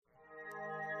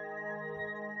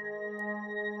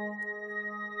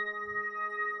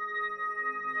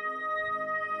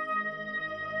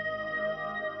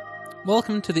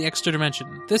Welcome to the Extra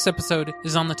Dimension. This episode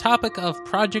is on the topic of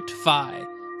Project Phi,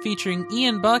 featuring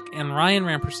Ian Buck and Ryan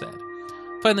Rampersad.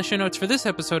 Find the show notes for this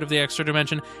episode of the Extra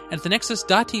Dimension at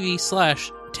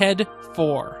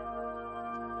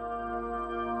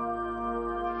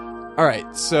thenexus.tv/TED4. All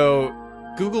right, so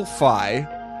Google Fi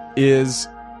is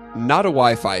not a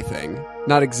Wi-Fi thing,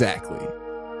 not exactly.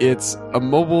 It's a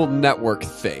mobile network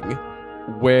thing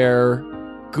where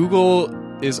Google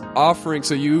is offering,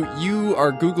 so you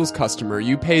are Google's customer,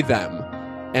 you pay them,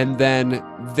 and then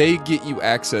they get you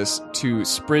access to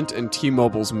Sprint and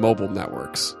T-Mobile's mobile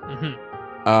networks.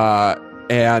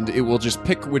 And it will just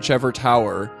pick whichever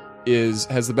tower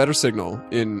has the better signal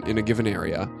in a given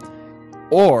area,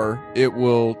 or it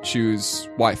will choose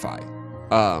Wi-Fi,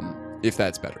 if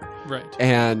that's better. Right.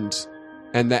 And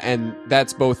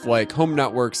that's both like home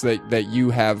networks that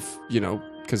you have,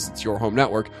 because it's your home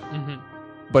network. Mm-hmm.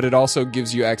 But it also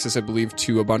gives you access, I believe,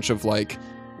 to a bunch of like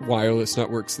wireless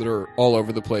networks that are all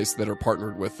over the place that are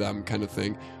partnered with them, kind of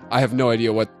thing. I have no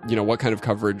idea what kind of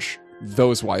coverage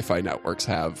those Wi-Fi networks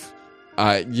have,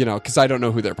 because I don't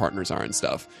know who their partners are and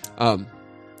stuff. And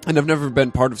I've never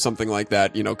been part of something like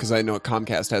that, because I know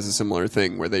Comcast has a similar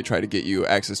thing where they try to get you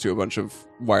access to a bunch of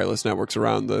wireless networks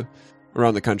around the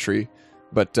country.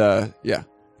 But yeah.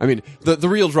 I mean, the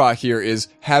real draw here is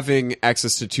having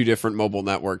access to two different mobile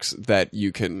networks that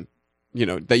you can,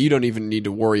 that you don't even need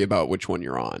to worry about which one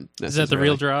you're on. Is that the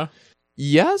real draw?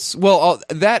 Yes. Well,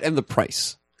 that and the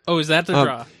price. Oh, is that the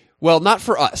draw? Well, not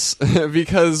for us,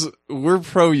 because we're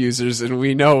pro users and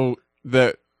we know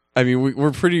that,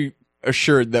 we're pretty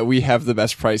assured that we have the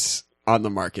best price on the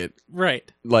market.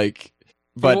 Right.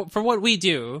 But for what we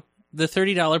do, the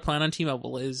 $30 plan on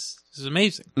T-Mobile is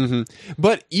amazing. Mm-hmm.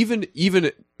 But even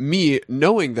me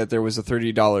knowing that there was a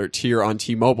 $30 tier on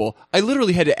T-Mobile, I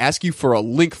literally had to ask you for a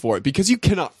link for it because you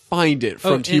cannot find it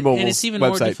from T-Mobile's and it's even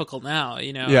website. More difficult now.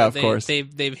 Yeah, of course.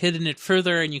 They've hidden it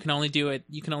further, and you can only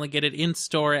get it in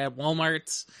store at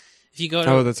Walmart's. If you go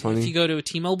to, that's funny. If you go to a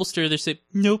T-Mobile store, they say,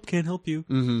 "Nope, can't help you."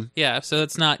 Mm-hmm. Yeah, so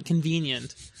it's not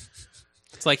convenient.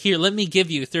 It's like, here, let me give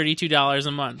you $32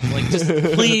 a month. Like, just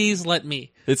please let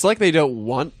me. It's like they don't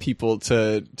want people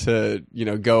to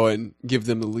go and give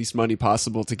them the least money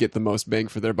possible to get the most bang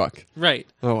for their buck. Right.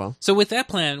 Oh, well. So with that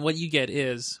plan, what you get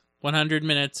is 100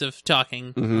 minutes of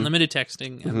talking, unlimited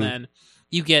texting, and then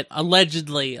you get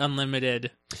allegedly unlimited,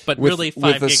 but really 5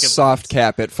 gigabytes. With a soft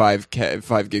cap at 5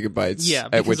 gigabytes. Yeah,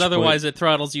 because otherwise it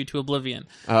throttles you to oblivion.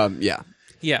 Yeah.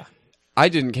 Yeah. I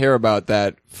didn't care about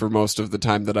that for most of the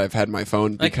time that I've had my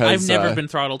phone because I've never been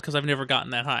throttled because I've never gotten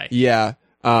that high. Yeah.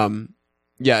 Yeah,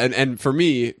 and for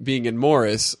me, being in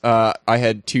Morris, I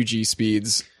had 2G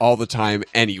speeds all the time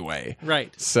anyway.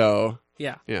 Right. So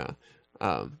yeah.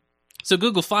 So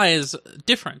Google Fi is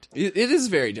different. It is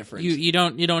very different. You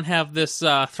don't have this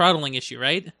throttling issue,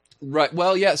 right? Right.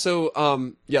 Well, yeah.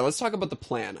 So let's talk about the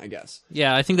plan, I guess.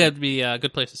 Yeah, I think that would be a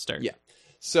good place to start. Yeah.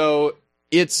 So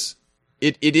it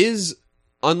is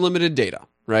unlimited data,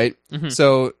 right? Mm-hmm.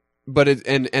 So, but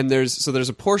there's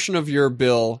a portion of your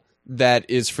bill that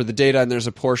is for the data, and there's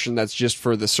a portion that's just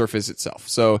for the service itself.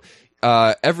 So,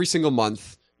 every single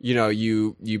month,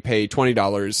 you pay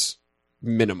 $20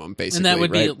 minimum, basically. And that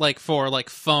would be like for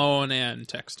phone and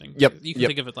texting. Yep. You can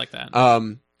think of it like that.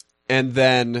 And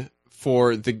then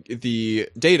for the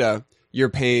data, you're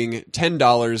paying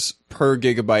 $10 per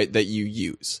gigabyte that you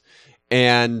use.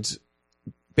 And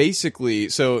basically,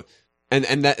 so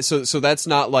that's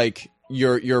not like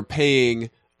you're paying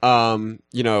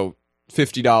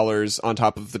 $50 on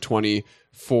top of the 20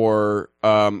 for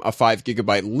a 5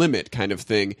 gigabyte limit kind of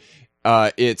thing.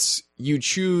 It's you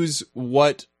choose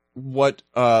what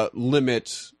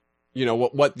limit,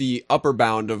 what the upper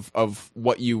bound of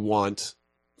what you want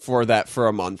for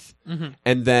a month,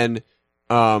 and then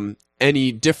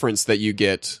any difference that you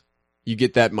get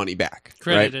that money back,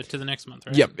 credited right? To the next month,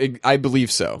 right? Yep, I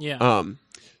believe so. Yeah.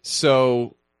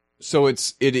 So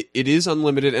it is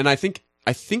unlimited, and I think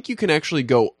you can actually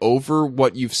go over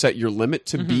what you've set your limit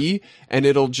to be, and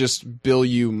it'll just bill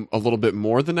you a little bit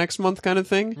more the next month, kind of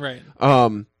thing. Right.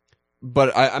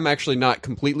 But I'm actually not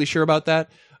completely sure about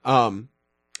that. And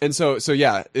so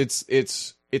yeah,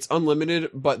 it's unlimited,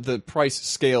 but the price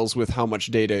scales with how much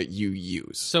data you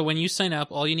use. So when you sign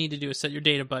up, all you need to do is set your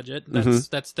data budget.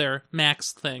 That's their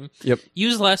max thing. Yep.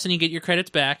 Use less and you get your credits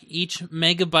back. Each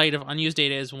megabyte of unused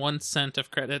data is 1 cent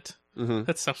of credit.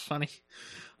 That's so funny.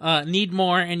 Need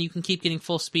more, and you can keep getting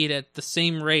full speed at the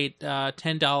same rate,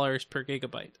 $10 per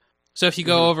gigabyte. So if you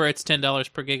go over, it's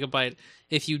 $10 per gigabyte.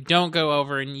 If you don't go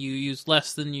over and you use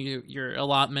less than your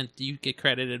allotment, you get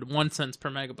credited 1 cent per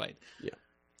megabyte. Yeah.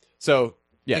 So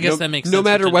yeah, I guess that makes sense. No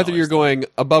matter whether you're $10 going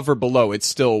above or below, it's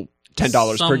still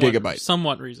 $10 per gigabyte.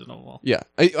 Somewhat reasonable. Yeah.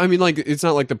 I mean, like, it's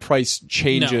not like the price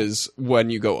changes when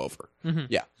you go over. Mm-hmm.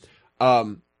 Yeah.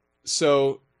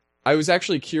 So I was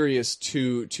actually curious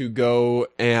to go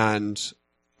and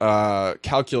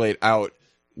calculate out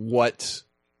what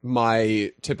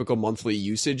my typical monthly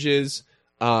usage is,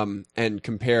 and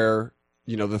compare,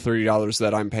 the $30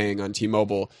 that I'm paying on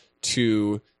T-Mobile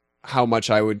to how much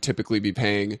I would typically be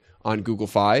paying on Google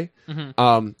Fi.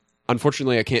 Mm-hmm.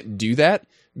 Unfortunately, I can't do that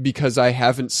because I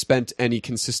haven't spent any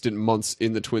consistent months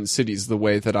in the Twin Cities the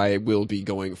way that I will be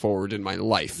going forward in my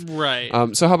life. Right.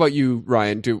 So how about you,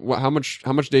 Ryan? How much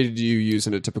data do you use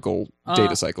in a typical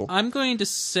data cycle? I'm going to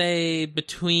say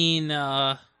between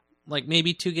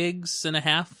maybe 2 gigs and a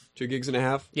half. 2 gigs and a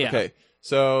half? Yeah. Okay.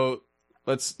 So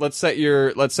let's set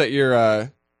your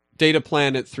data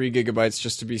plan at 3 gigabytes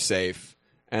just to be safe,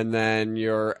 and then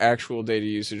your actual data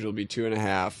usage will be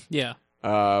 2.5. Yeah.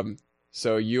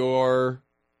 So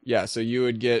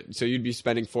you'd be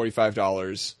spending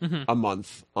 $45 a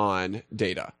month on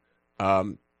data.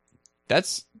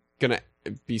 That's gonna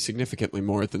be significantly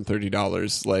more than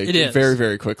 $30, like, it is. very,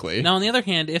 very quickly. Now, on the other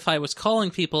hand, if I was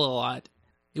calling people a lot,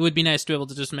 it would be nice to be able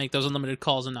to just make those unlimited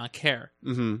calls and not care.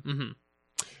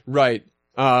 Right.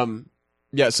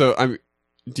 Yeah. So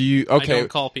do you? Okay. I don't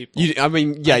call people. You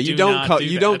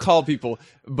don't call people.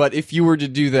 But if you were to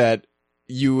do that,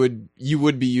 you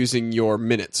would be using your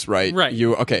minutes, right? Right.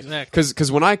 Exactly.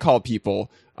 Because when I call people,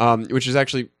 which is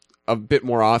actually a bit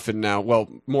more often now. Well,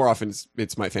 more often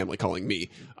it's my family calling me.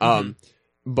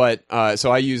 But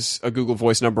so I use a Google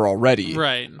Voice number already.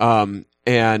 Right.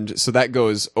 And so that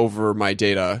goes over my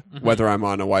data, whether I'm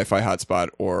on a Wi-Fi hotspot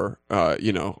or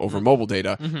over mobile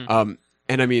data.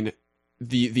 And I mean,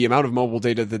 the amount of mobile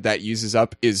data that uses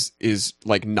up is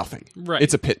like nothing. Right.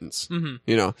 It's a pittance.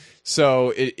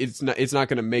 So it's not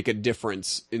going to make a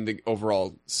difference in the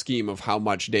overall scheme of how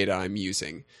much data I'm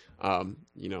using.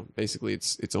 Basically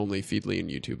it's only Feedly and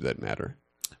YouTube that matter.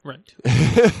 Right.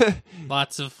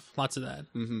 lots of that.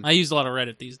 I use a lot of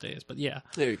Reddit these days, but yeah.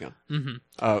 There you go.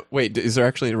 Wait, is there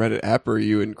actually a Reddit app, or are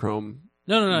you in Chrome?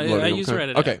 No. I use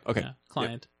Reddit. Okay. App. Yeah,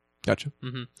 client. Yep. Gotcha.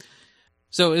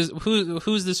 So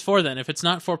who's this for then? If it's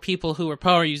not for people who are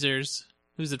power users,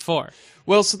 who's it for?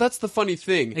 Well, so that's the funny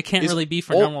thing. It can't really be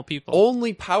for normal people.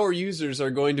 Only power users are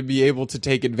going to be able to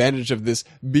take advantage of this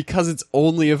because it's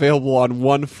only available on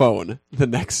one phone, the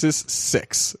Nexus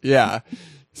 6. Yeah.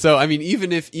 So, I mean,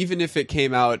 even if it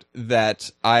came out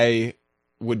that I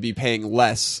would be paying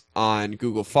less on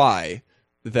Google Fi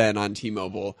than on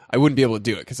T-Mobile, I wouldn't be able to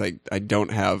do it because I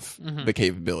don't have the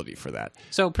capability for that.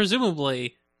 So,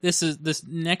 presumably, this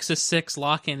Nexus 6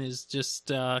 lock-in is just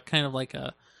kind of like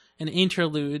an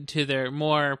interlude to their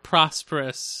more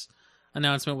prosperous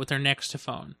announcement with their Next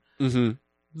phone.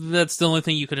 That's the only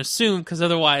thing you can assume, because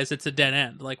otherwise it's a dead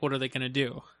end. Like, what are they going to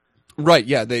do? Right,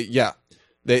 yeah,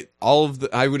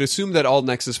 I would assume that all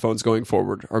Nexus phones going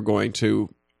forward are going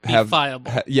to have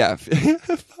fiable.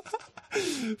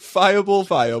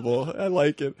 Fiable. I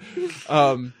like it.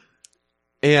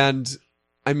 And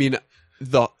I mean,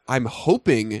 I'm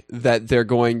hoping that they're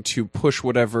going to push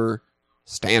whatever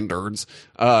standards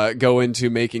go into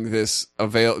making this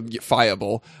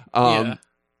fiable. Onto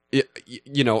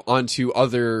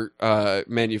other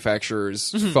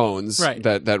manufacturers' phones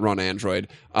that run Android.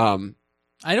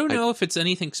 I don't know if it's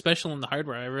anything special in the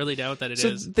hardware. I really doubt that it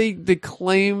is. They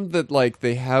claim that like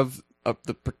they have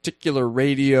the particular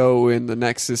radio in the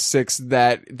Nexus 6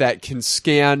 that can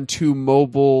scan 2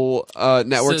 mobile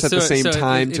networks at the same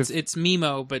time. It's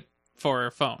MIMO, but for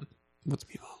a phone. What's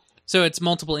MIMO? So it's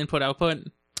multiple input output.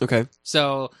 Okay.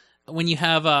 So when you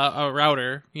have a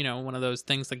router, one of those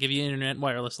things that give you internet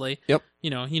wirelessly. Yep.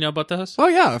 You know about those? Oh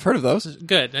yeah, I've heard of those.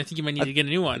 Good. I think you might need to get a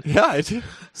new one. Yeah, I do.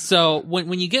 So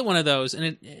when you get one of those,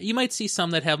 and you might see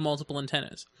some that have multiple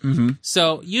antennas.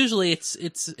 So usually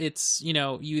it's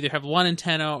you either have 1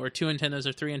 antenna or 2 antennas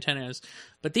or 3 antennas,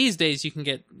 but these days you can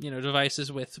get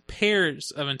devices with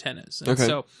pairs of antennas. And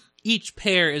so each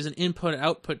pair is an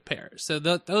input-output pair. So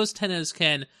those antennas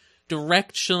can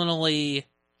directionally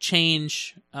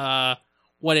change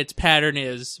what its pattern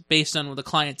is based on the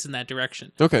client's in that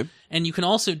direction. Okay. And you can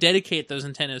also dedicate those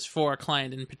antennas for a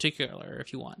client in particular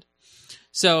if you want.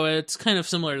 So it's kind of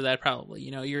similar to that probably.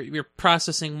 You're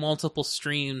processing multiple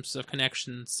streams of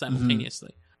connections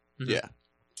simultaneously. Yeah.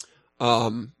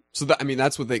 So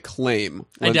that's what they claim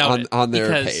on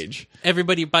their page.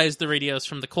 Everybody buys the radios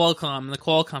from the Qualcomm, and the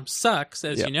Qualcomm sucks,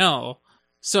 as you know.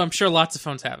 So I'm sure lots of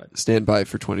phones have it. Stand by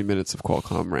for 20 minutes of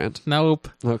Qualcomm rant. Nope.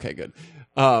 Okay, good.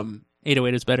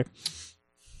 808 is better.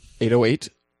 808?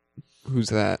 Who's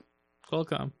that?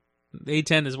 Qualcomm. The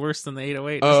A10 is worse than the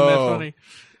 808. Isn't that funny?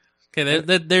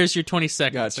 Okay, there's your 20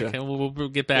 seconds. Gotcha. Okay, we'll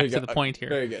get back to the point here.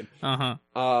 Very good. Uh-huh.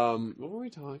 What were we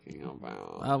talking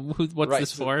about? What's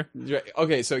this for?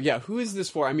 Okay, so yeah, who is this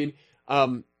for? I mean,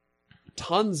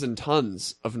 tons and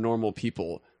tons of normal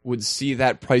people would see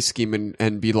that price scheme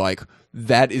and be like,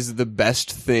 that is the best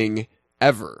thing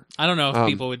ever. I don't know if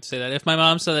people would say that. If my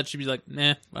mom said that, she'd be like,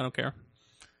 nah, I don't care.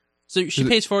 So she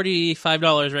pays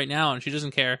 $45 right now, and she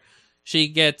doesn't care. She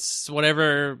gets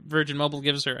whatever Virgin Mobile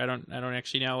gives her. I don't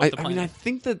actually know what the plan is. I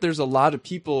think that there's a lot of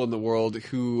people in the world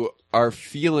who are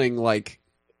feeling like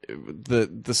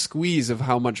the squeeze of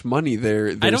how much money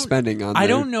they're spending on. I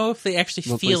don't know if they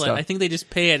actually feel stuff. it. I think they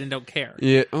just pay it and don't care.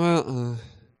 Yeah, well,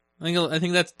 I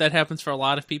think that happens for a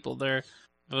lot of people. There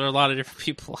are a lot of different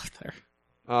people out there.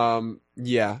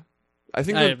 Yeah, I have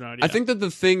no idea. I think that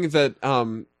the thing that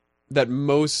that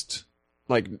most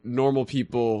like normal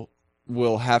people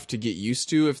will have to get used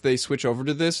to if they switch over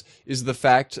to this is the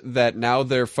fact that now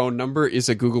their phone number is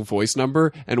a Google Voice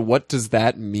number, and what does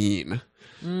that mean?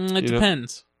 It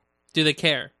depends. Do they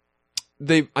care?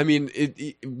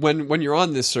 When you're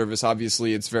on this service,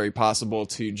 obviously it's very possible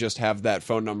to just have that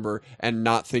phone number and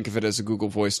not think of it as a Google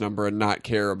Voice number and not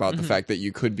care about the fact that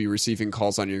you could be receiving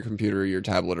calls on your computer or your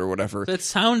tablet or whatever. That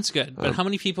sounds good, but how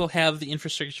many people have the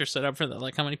infrastructure set up for that?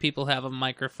 Like, how many people have a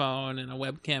microphone and a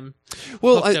webcam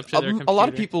hooked up to their computer? A lot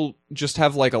of people just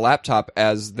have like a laptop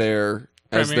as their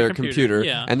computer,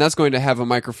 yeah. And that's going to have a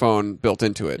microphone built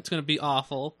into it. It's going to be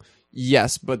awful.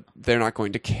 Yes, but they're not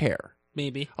going to care.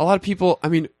 Maybe. A lot of people, I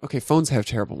mean, okay, phones have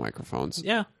terrible microphones.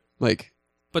 Yeah. Like,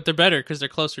 but they're better because they're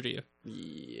closer to you.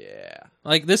 Yeah.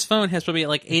 Like, this phone has probably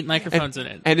like 8 microphones in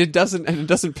it. And it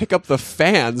doesn't pick up the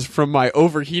fans from my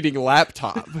overheating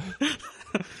laptop.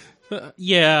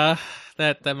 Yeah,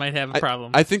 that might have a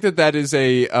problem. I think that is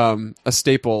a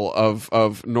staple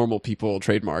of normal people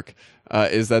trademark.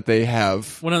 Is that they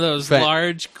have one of those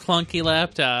large, clunky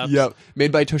laptops. Yep,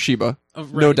 made by Toshiba,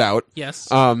 right. No doubt. Yes.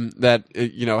 That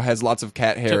has lots of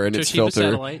cat hair in its filter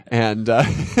satellite. And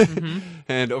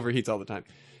and overheats all the time.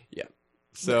 Yeah.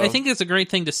 So I think it's a great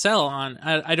thing to sell on.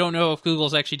 I don't know if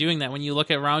Google's actually doing that. When you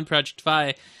look at Round Project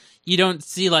Fi, you don't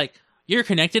see like you're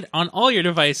connected on all your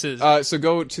devices. So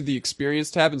go to the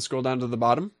Experience tab and scroll down to the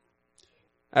bottom.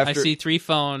 I see 3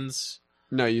 phones.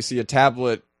 No, you see a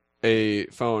tablet, a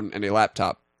phone, and a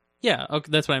laptop. Yeah, okay,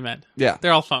 that's what I meant. Yeah.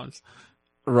 They're all phones.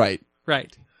 Right.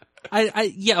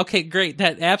 Yeah, okay, great.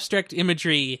 That abstract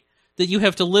imagery that you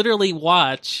have to literally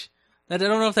watch, that I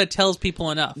don't know if that tells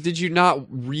people enough. Did you not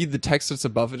read the text that's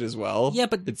above it as well? Yeah,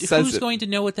 but who's going to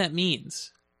know what that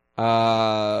means?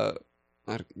 Yeah.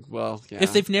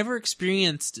 If they've never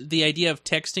experienced the idea of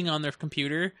texting on their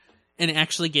computer and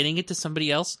actually getting it to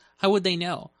somebody else, how would they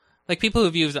know? Like people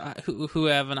who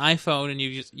have an iPhone and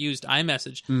you've used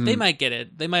iMessage, they might get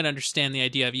it. They might understand the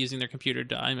idea of using their computer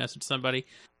to iMessage somebody,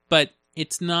 but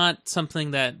it's not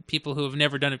something that people who have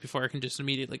never done it before can just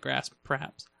immediately grasp,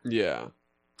 perhaps. Yeah.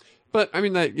 But, I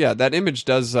mean, that image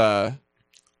does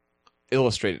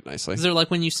illustrate it nicely. Is there,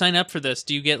 like, when you sign up for this,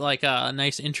 do you get, like, a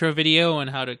nice intro video on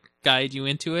how to guide you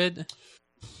into it?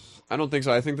 I don't think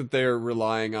so. I think that they're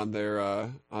relying on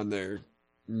their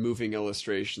moving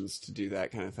illustrations to do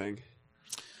that kind of thing.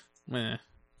 Meh.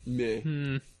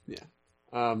 Yeah.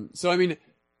 So, I mean...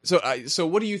 So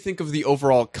what do you think of the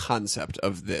overall concept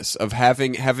of this, of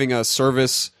having a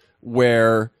service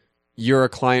where you're a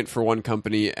client for one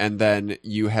company and then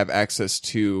you have access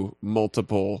to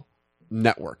multiple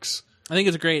networks? I think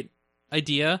it's a great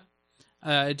idea.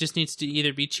 It just needs to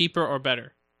either be cheaper or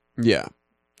better. Yeah.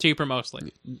 Cheaper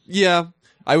mostly. Yeah.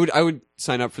 I would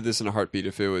sign up for this in a heartbeat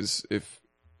if it was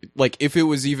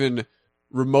even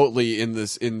remotely in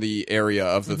the area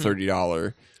of the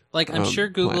 $30. Like, I'm sure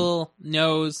Google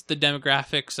knows the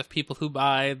demographics of people who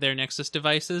buy their Nexus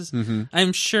devices. Mm-hmm.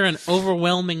 I'm sure an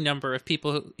overwhelming number of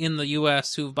people in the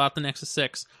U.S. who've bought the Nexus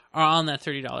 6 are on that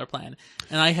 $30 plan.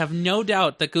 And I have no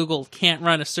doubt that Google can't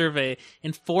run a survey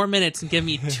in 4 minutes and give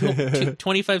me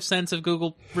 25 cents of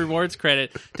Google rewards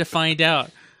credit to find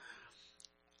out.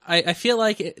 I feel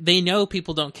like they know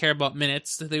people don't care about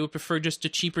minutes, that they would prefer just a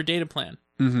cheaper data plan.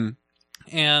 Mm-hmm.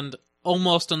 And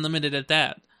almost unlimited at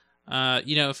that.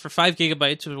 For 5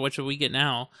 gigabytes, which we get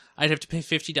now, I'd have to pay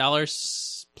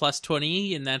 $50 plus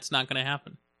 20, and that's not going to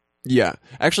happen. Yeah.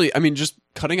 Actually, I mean, just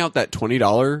cutting out that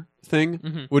 $20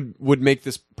 thing would make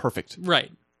this perfect.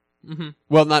 Right. Mm-hmm.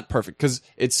 Well, not perfect, because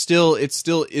it still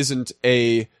isn't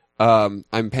a,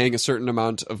 I'm paying a certain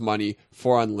amount of money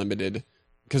for unlimited,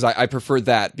 because I prefer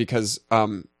that, because,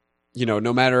 no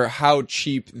matter how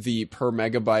cheap the per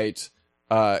megabyte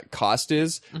cost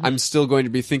is, I'm still going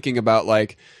to be thinking about,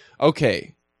 like,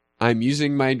 okay, I'm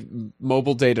using my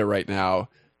mobile data right now.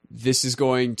 this is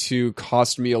going to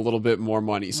cost me a little bit more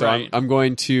money. So Right. I'm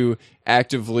going to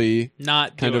actively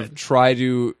Not kind do of it. try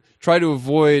to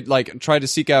avoid, like, try to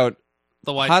seek out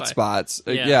The Wi-Fi. hotspots.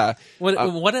 Yeah. What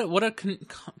a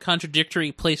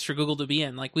contradictory place for Google to be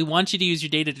in. Like, we want you to use your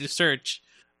data to search,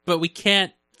 but we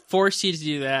can't force you to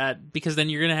do that because then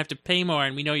you're going to have to pay more,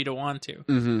 and we know you don't want to.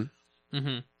 Mm-hmm.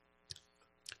 Mm-hmm.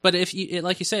 But if you,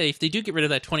 like you say, if they do get rid of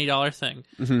that $20 thing,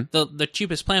 the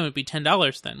cheapest plan would be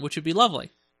 $10 then, which would be lovely.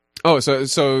 Oh,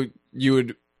 so you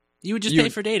would just pay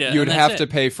for data. You would and have that's to it.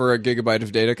 pay for a gigabyte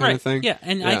of data kind of thing? Yeah,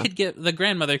 and I could get, the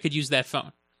grandmother could use that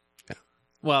phone. Yeah.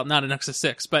 Well, not an Nexus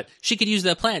 6, but she could use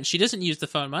that plan. She doesn't use the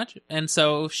phone much, and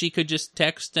so she could just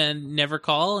text and never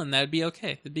call, and that'd be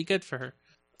okay. It'd be good for her.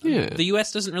 Yeah. The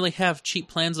U.S. doesn't really have cheap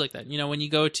plans like that. You know, when you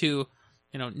go to,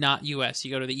 not U.S.,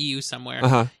 you go to the EU somewhere,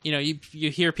 Uh-huh.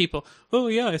 You hear people, oh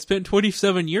yeah, I spent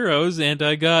 27 euros and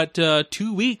I got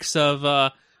 2 weeks of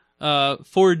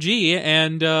 4G,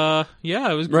 and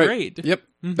it was great. Right. Yep.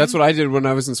 That's what I did when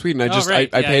I was in Sweden. I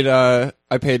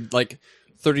paid like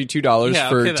 $32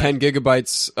 for 10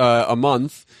 gigabytes a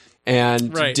month,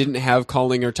 and didn't have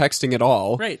calling or texting at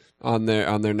all on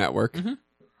their network. Mm-hmm.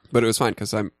 But it was fine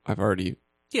because I've already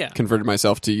converted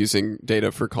myself to using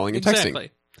data for calling and texting.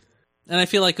 Exactly. And I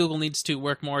feel like Google needs to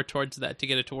work more towards that to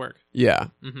get it to work. Yeah.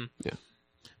 Mm-hmm. Yeah.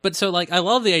 But so, like, I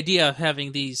love the idea of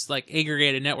having these, like,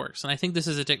 aggregated networks. And I think this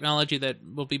is a technology that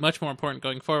will be much more important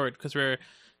going forward because we're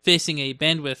facing a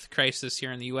bandwidth crisis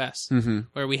here in the U.S.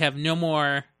 Where we have no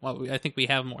more, well, I think we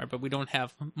have more, but we don't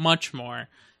have much more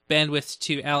bandwidth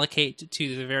to allocate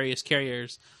to the various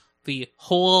carriers. The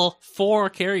whole 4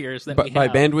 carriers that we have. By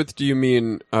bandwidth, do you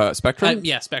mean spectrum?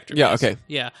 Yeah, spectrum. Yeah, yes. okay.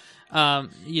 Yeah.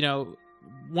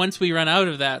 Once we run out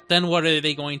of that, then what are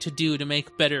they going to do to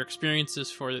make better experiences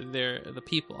for the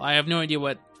people? I have no idea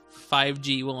what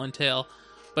 5G will entail,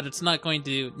 but it's not going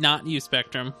to not use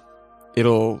spectrum.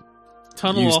 It'll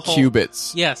Tunnel use a whole...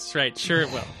 qubits. Yes, right. Sure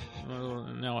it will.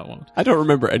 No, it won't. I don't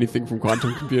remember anything from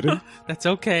quantum computing. That's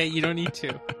okay. You don't need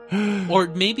to. Or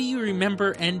maybe you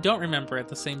remember and don't remember at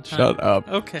the same time. Shut up.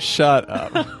 Okay. Shut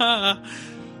up.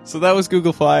 So that was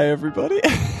Google Fi, everybody.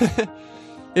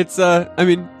 It's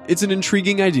it's an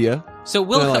intriguing idea. So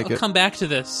we'll come back to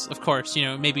this, of course,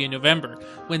 maybe in November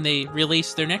when they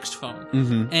release their next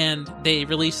phone and they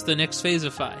release the next phase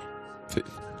of Fi.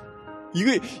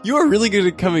 You are really good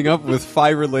at coming up with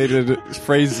Fi-related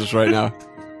phrases right now.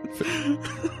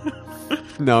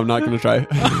 No, I'm not going to try.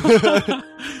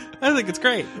 I think it's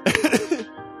great.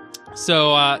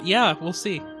 So, we'll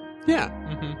see. Yeah.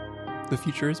 Mm-hmm. The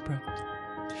future is bright.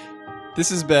 This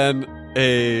has been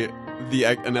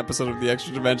an episode of The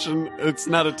Extra Dimension. It's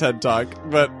not a TED Talk,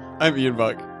 but I'm Ian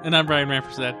Buck. And I'm Brian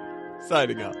Rampersad.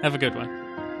 Signing off. Have a good one.